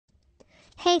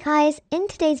Hey guys, in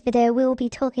today's video we will be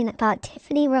talking about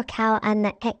Tiffany Rockelle and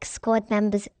the ex-squad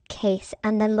members case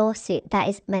and the lawsuit that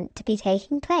is meant to be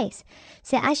taking place.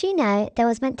 So as you know, there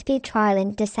was meant to be a trial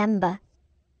in December.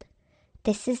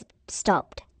 This is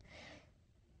stopped.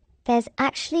 There's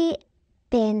actually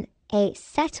been a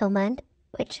settlement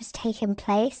which has taken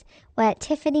place where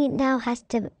Tiffany now has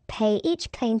to pay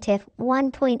each plaintiff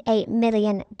 $1.8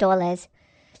 million.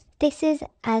 This is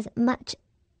as much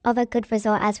of a good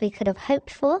result as we could have hoped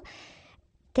for.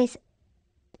 This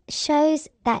shows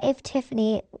that if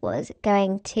Tiffany was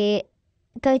going to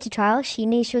go to trial, she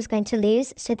knew she was going to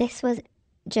lose. So this was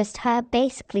just her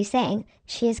basically saying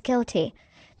she is guilty.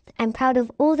 I'm proud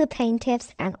of all the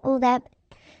plaintiffs and all their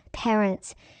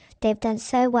parents. They've done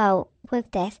so well with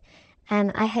this,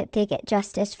 and I hope they get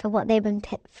justice for what they've been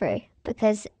put through,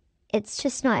 because it's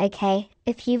just not okay.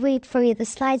 If you read through the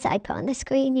slides that I put on the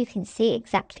screen, you can see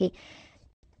exactly,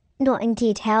 not in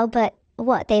detail, but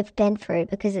what they've been through,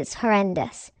 because it's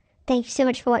horrendous. Thank you so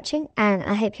much for watching, and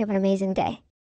I hope you have an amazing day.